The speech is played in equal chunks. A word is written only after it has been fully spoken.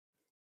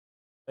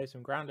Play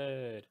some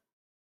Grounded.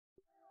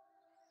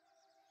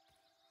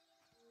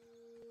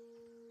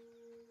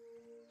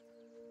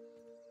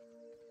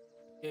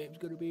 Game's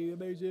gonna be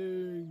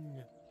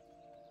amazing.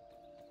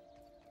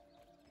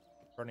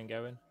 Running,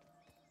 going.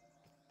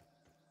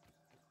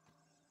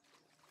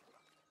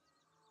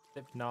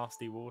 Sip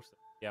nasty water.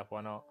 Yeah,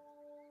 why not?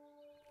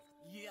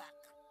 Yuck.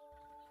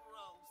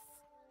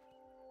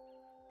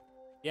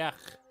 Gross.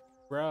 Yuck.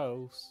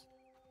 Gross.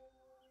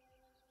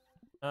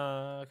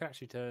 I can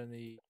actually turn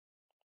the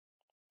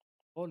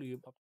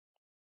volume up.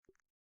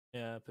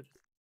 Yeah, put it.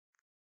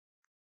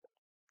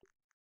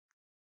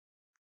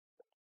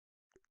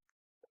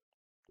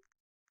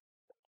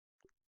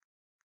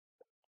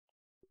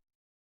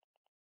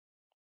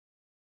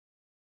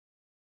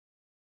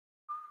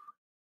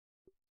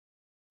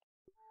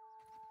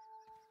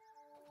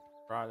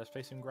 Right, let's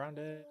play some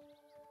Grounded.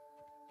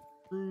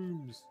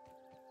 Rooms.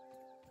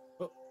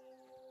 Oh.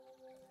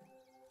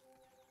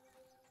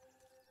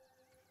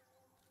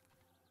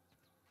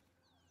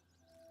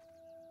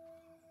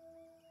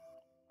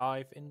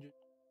 5 injured.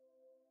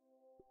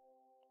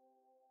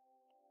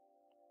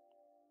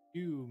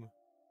 Doom.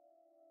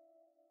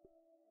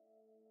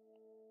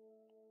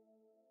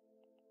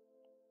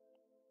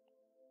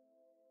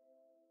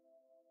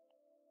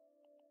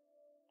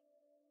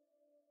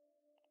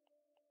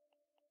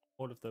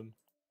 All of them.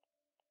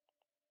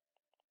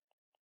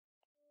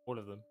 All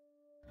of them.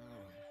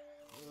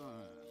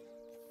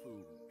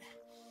 Food.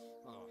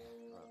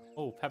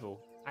 Oh, Pebble.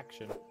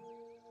 Action.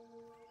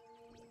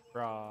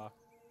 Brah.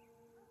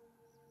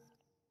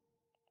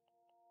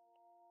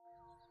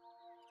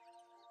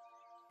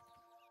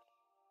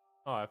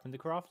 Oh, I opened the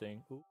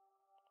crafting. Ooh.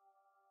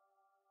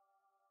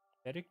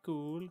 Very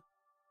cool.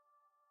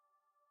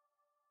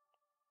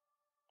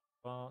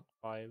 Plant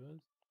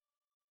fibers.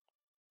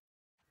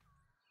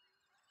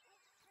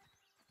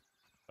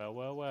 Well,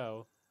 well,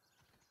 well.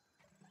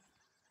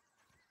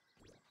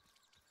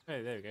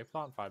 Hey, there we go.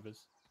 Plant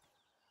fibers.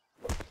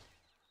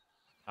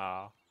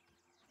 Ah.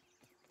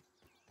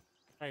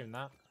 Frame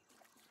that.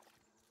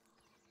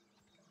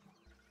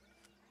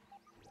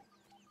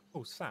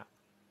 Oh, sap.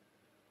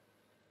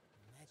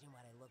 Imagine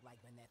what it looked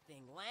like when that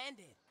thing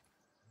landed.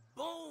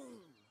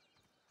 Boom!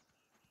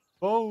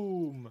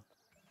 Boom!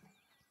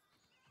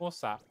 More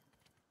sap.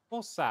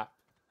 More sap.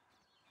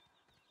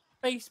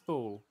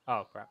 Baseball.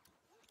 Oh, crap.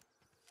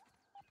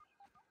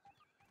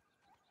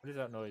 What is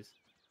that noise?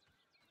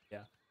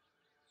 Yeah.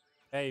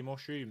 Hey, more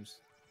shrooms. Is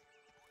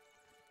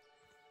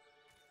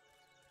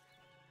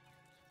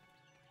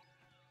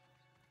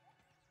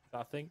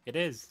that a thing? It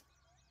is.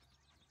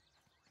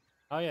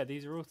 Oh, yeah,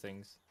 these are all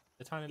things.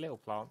 The tiny little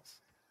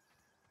plants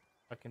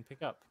I can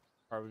pick up.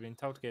 Alright, we've been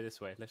told to go this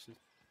way. Let's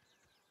just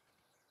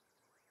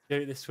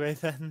go this way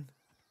then.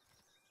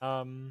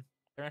 Can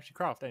we actually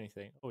craft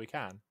anything? Oh, we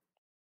can.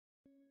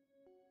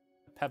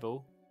 A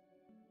pebble.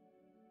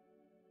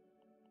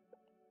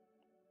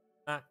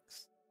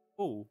 Axe.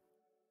 Oh.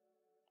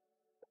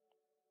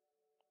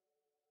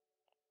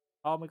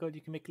 Oh my god,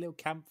 you can make a little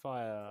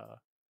campfire.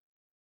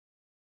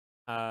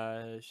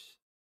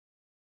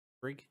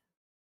 Sprig.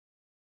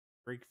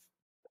 Sprig.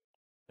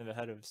 Never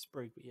heard of a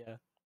sprig, but yeah.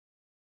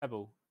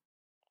 Pebble.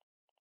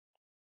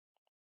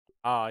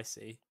 Ah, I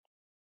see.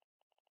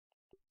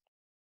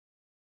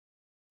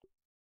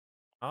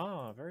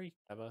 Ah, very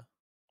clever.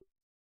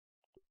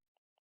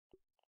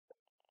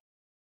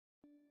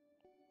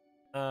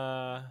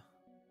 Oh,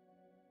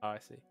 I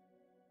see.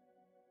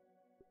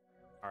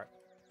 Alright.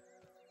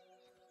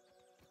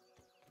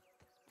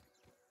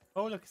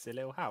 Oh, look, it's a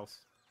little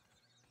house.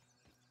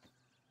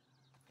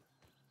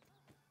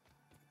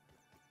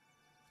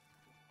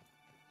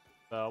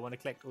 So I want to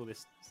collect all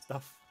this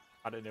stuff.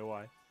 I don't know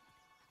why.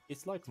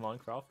 It's like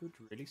Minecraft, but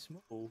really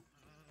small.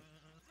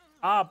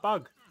 Ah,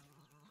 bug!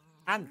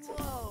 Ant!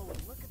 Whoa,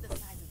 look at the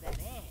size of that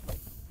ant.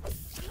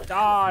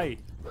 Die!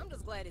 I'm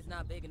just glad it's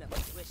not big enough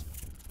to squish me.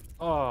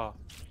 Oh.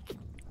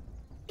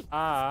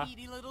 Ah.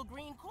 Speedy little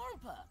green corn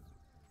puff.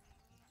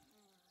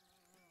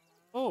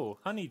 Oh,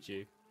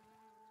 honeydew.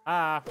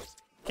 Ah.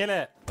 Kill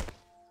it!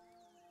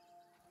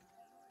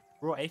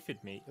 Raw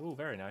aphid meat. Oh,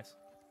 very nice.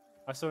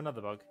 I saw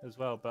another bug as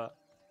well, but...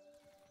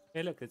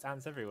 Hey, look, there's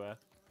ants everywhere.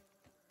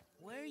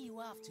 Where are you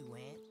off to,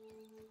 ant?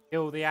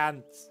 Kill the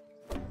ants.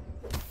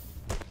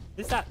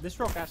 This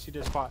rock actually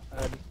does quite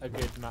a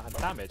good amount of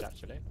damage,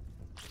 actually.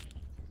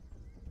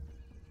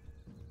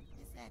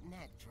 Is that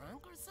gnat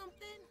drunk or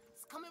something?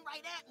 It's coming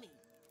right at me.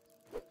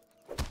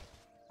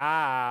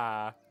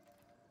 Ah.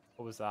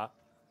 What was that?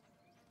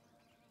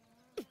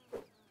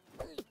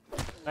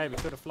 Hey, we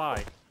killed a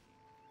fly.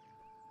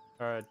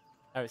 Oh,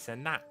 it's a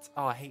gnat.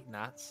 Oh, I hate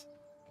gnats.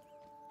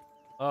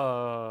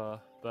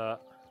 Oh,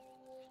 but...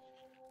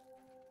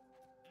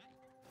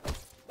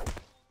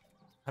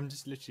 I'm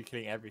just literally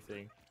killing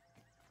everything.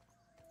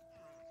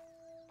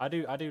 I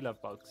do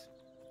love bugs.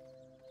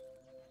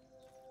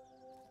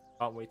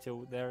 Can't wait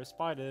till there are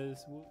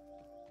spiders.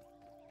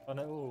 On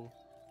it all.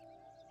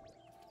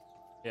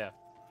 Yeah.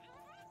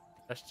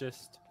 Let's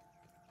just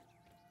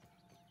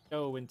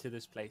go into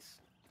this place.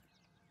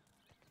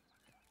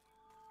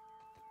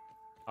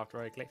 After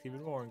I collect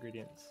even more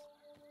ingredients.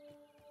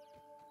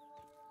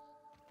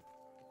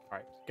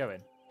 Right, go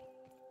in.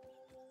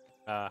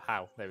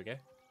 How? There we go.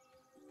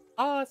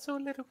 Oh, it's all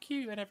a little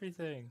cute and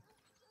everything.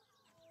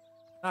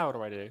 Now what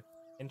do I do?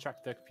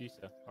 Interact with the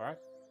computer, alright?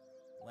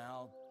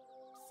 Well,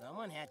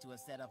 someone had to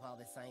have set up all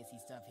this sciencey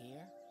stuff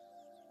here.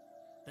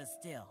 But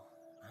still,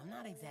 I'm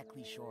not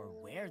exactly sure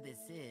where this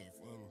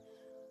is and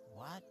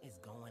what is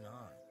going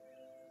on.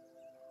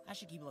 I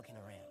should keep looking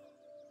around.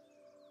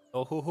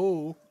 Oh ho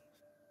ho!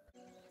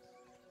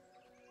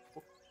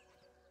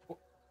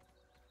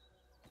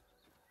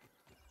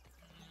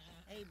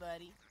 Hey,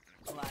 buddy.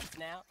 Blocks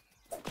now.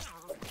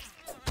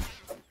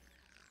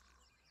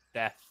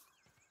 Death.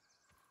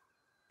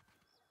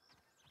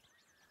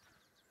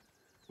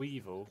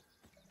 Weevil.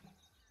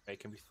 Wait,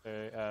 can we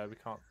throw? We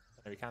can't.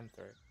 No, we can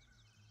throw it.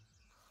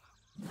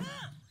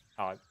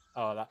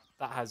 Oh,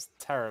 that has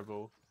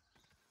terrible.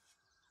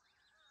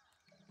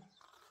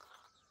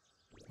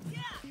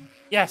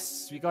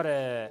 Yes, we got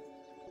it.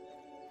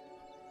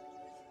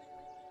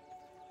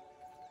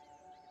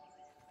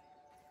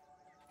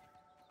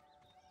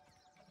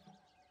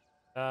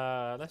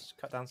 Let's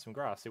cut down some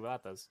grass. See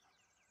what that does.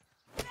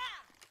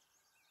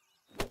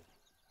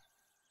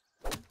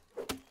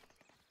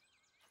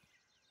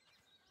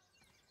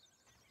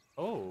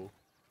 Oh,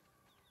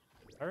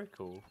 very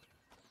cool.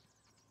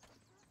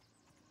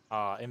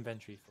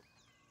 Inventory.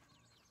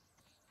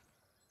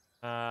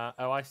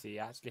 Oh, I see. You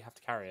actually have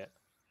to carry it.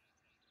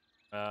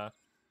 I'll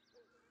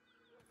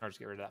just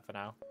get rid of that for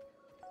now.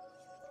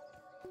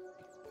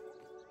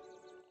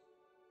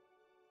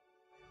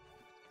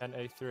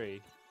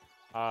 $10.03.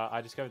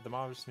 I discovered the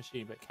marvelous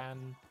machine, but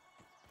can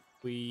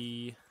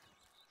we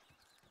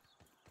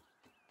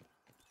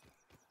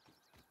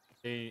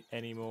do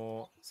any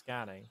more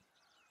scanning?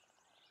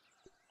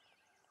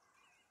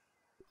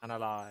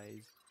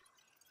 Analyze.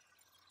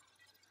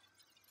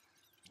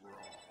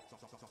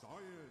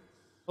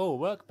 Oh,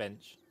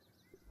 workbench.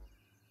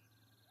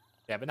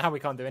 Yeah, but now we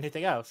can't do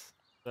anything else.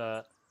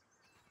 But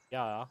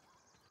yeah.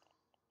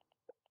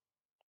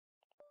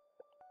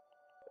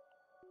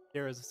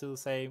 Heroes are still the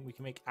same. We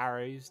can make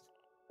arrows.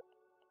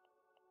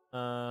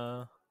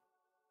 Oh,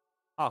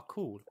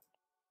 cool.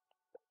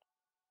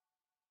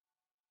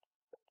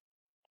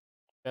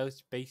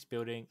 Base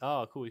building.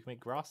 Oh, cool. We can make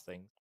grass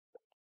things.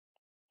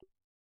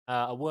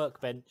 A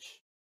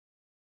workbench.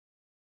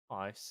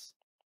 Nice.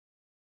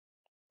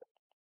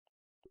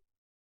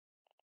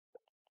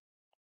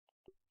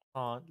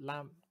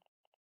 Lamp.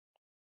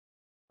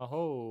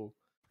 Oh,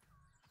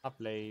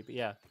 lovely. But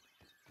yeah.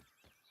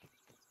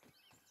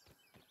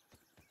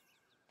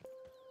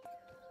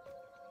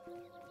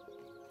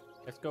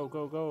 Let's go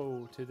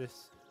to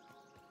this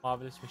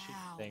marvelous machine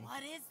thing.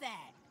 What is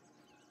that?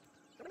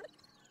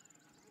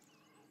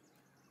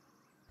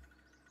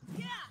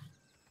 Yeah.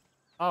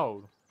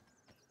 Oh.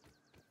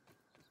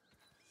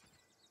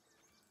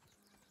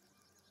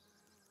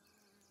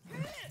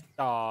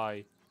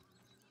 Die.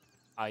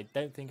 I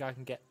don't think I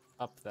can get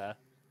up there.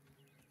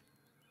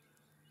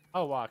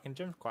 Oh wow, I can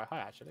jump quite high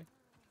actually.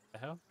 The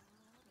hell?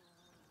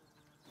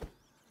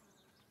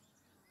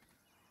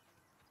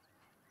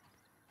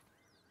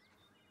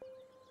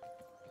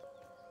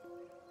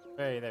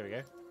 Hey, there we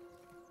go.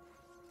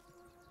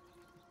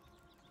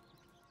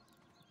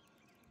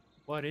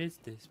 What is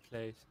this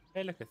place?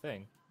 Hey, look, a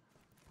thing.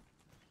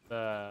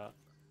 What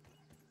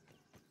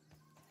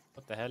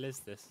the hell is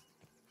this?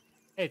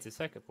 Hey, it's a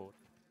circuit board.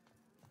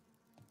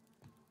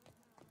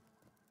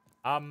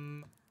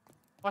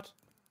 What?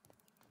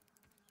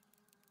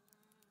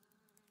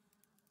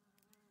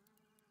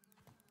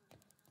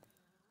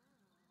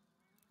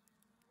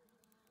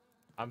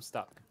 I'm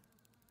stuck.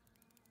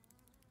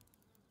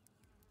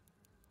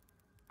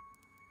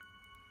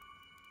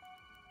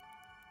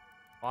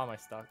 Why am I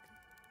stuck?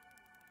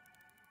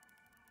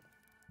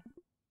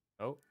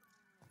 Oh.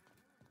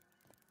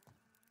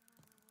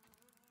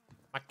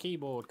 My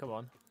keyboard, come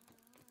on.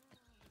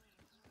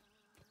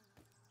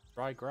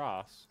 Dry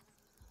grass.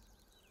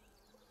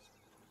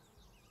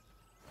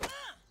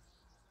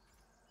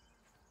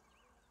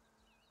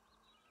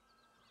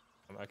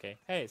 Okay.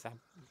 Hey, it's a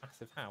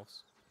massive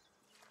house.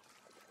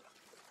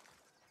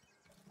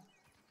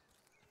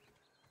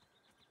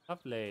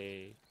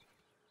 Lovely.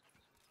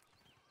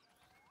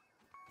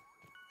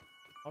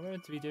 What am I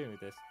meant to be doing with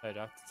this? Oh, do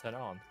I have to turn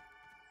it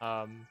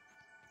on?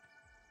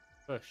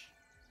 Push.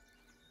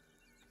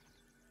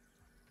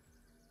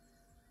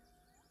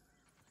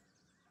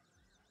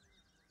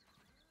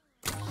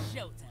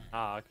 Showtime.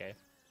 Ah, okay.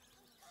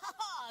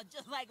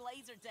 Just like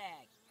laser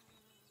tag.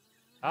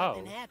 Oh.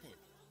 Nothing happened.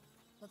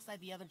 Looks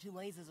like the other two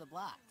lasers are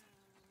blocked.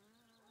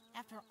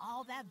 After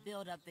all that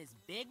build-up, this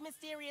big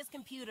mysterious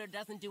computer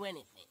doesn't do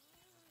anything.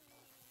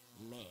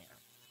 Man.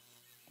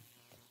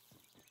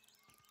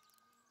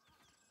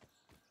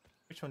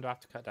 Which one do I have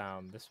to cut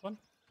down? This one?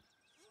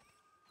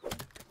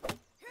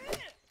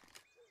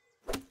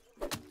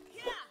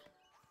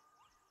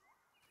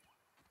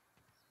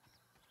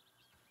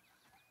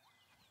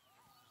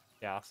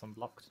 Yeah, that's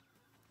unblocked.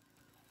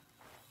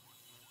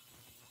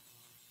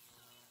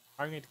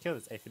 I'm going to kill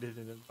this aphid if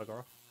it didn't bugger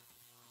off.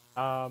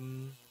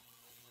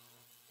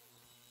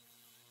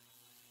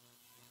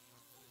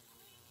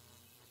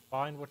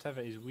 Find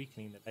whatever is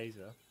weakening the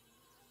laser.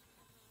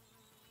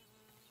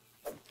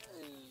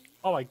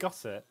 Oh, I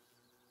got it.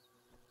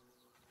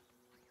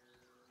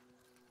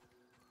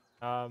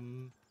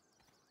 Oh,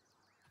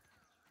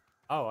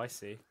 I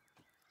see.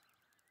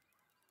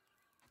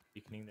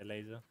 Weakening the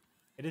laser.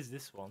 It is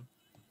this one.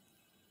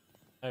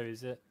 Oh,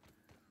 is it?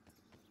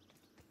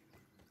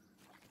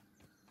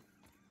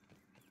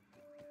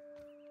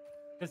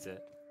 Is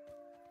it?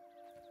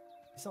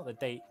 It's not the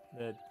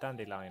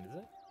dandelion, is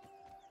it?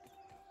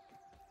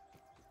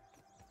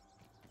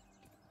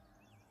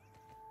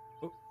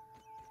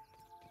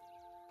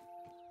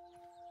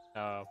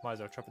 Oh. Might as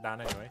well chop it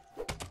down anyway.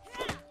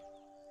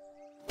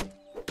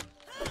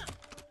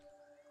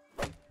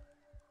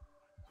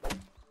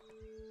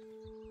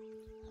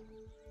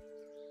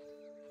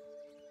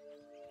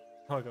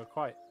 Oh, I got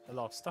quite a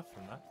lot of stuff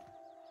from that.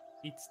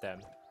 Eat stem.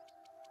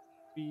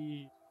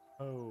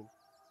 Oh.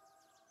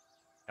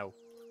 No.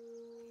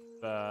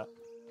 But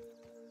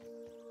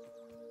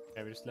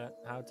okay, we just learned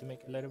how to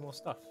make a load of more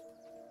stuff.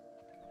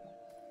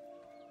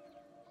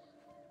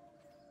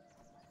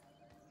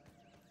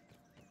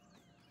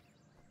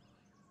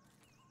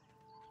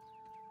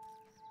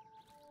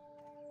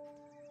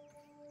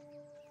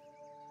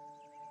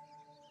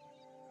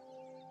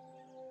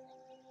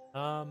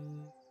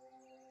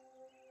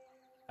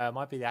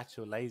 Might be the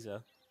actual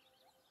laser.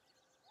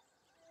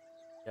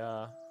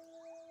 Yeah.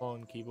 Come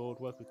on,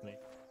 keyboard, work with me.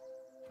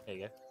 There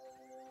you go.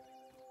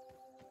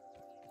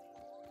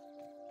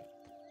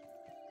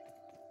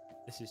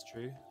 This is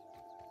true.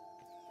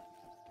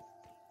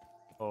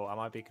 Or I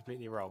might be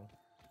completely wrong.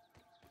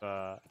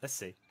 But let's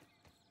see.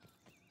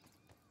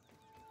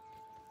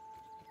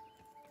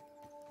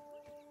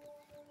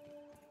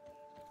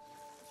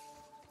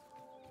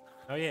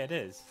 Oh yeah, it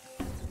is.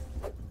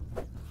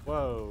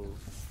 Whoa.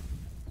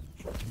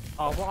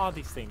 Oh, what are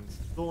these things?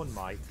 Lawn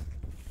mite.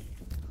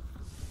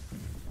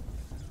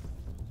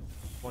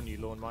 Come on, you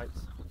lawn mites.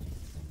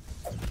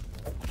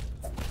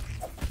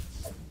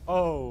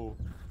 Oh.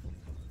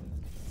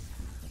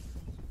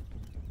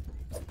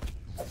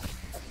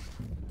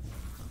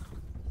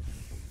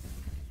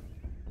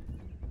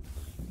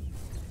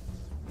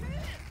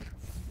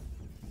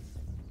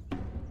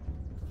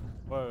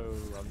 Whoa,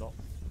 I'm not.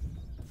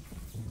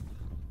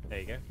 There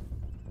you go.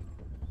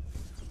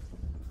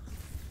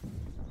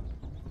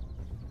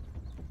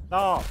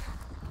 Stop!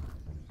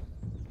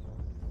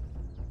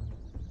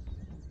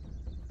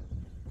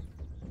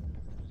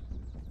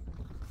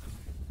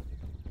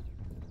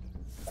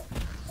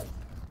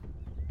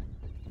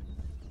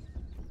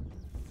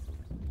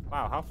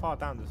 Wow, how far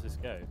down does this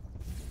go?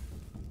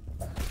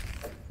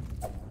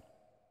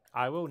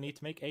 I will need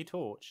to make a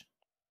torch.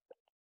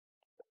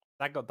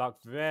 That got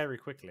dark very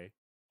quickly.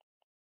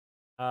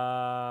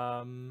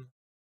 I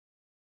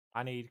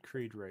need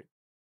crude root.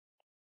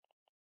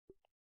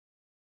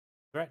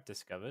 Threat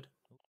discovered.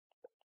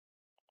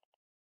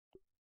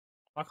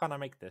 Why can't I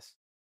make this?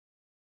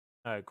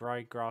 Oh,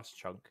 dry grass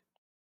chunk.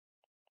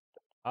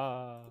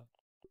 I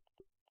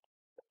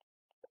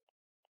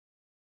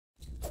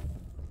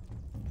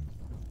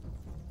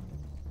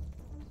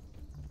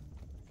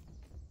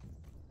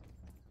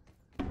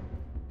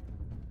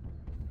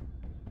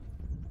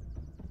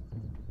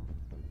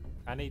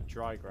need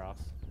dry grass.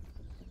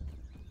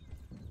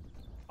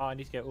 Oh, I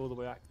need to get all the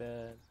way back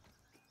there.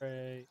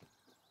 Great.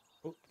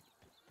 Oh.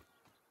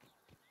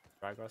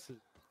 Dry grass is...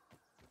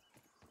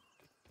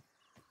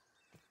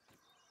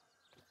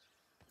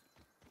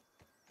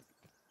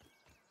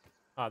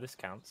 Ah, this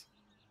counts.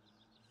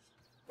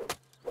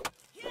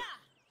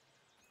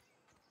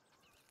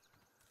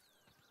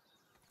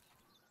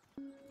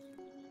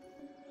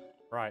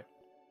 Right.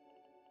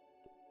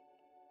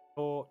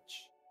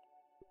 Torch.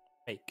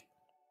 Cake.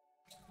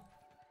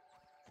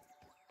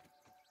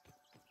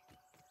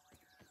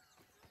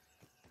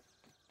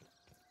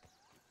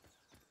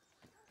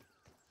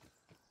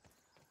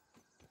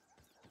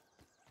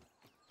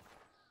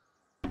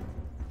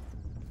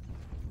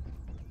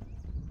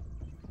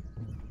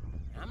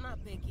 I'm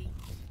not picky.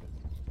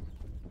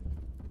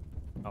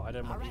 Oh, I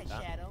don't want to eat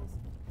that. Shadows.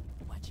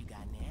 What you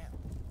got now?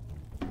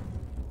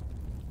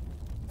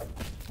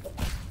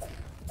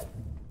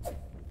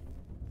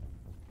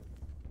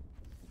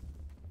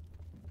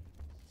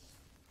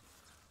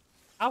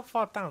 How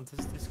far down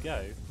does this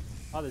go?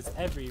 Oh, there's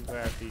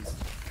everywhere of these.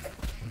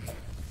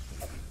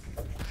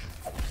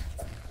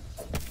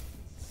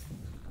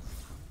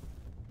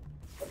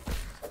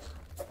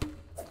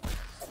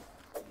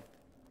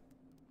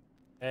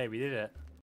 Hey, we did it.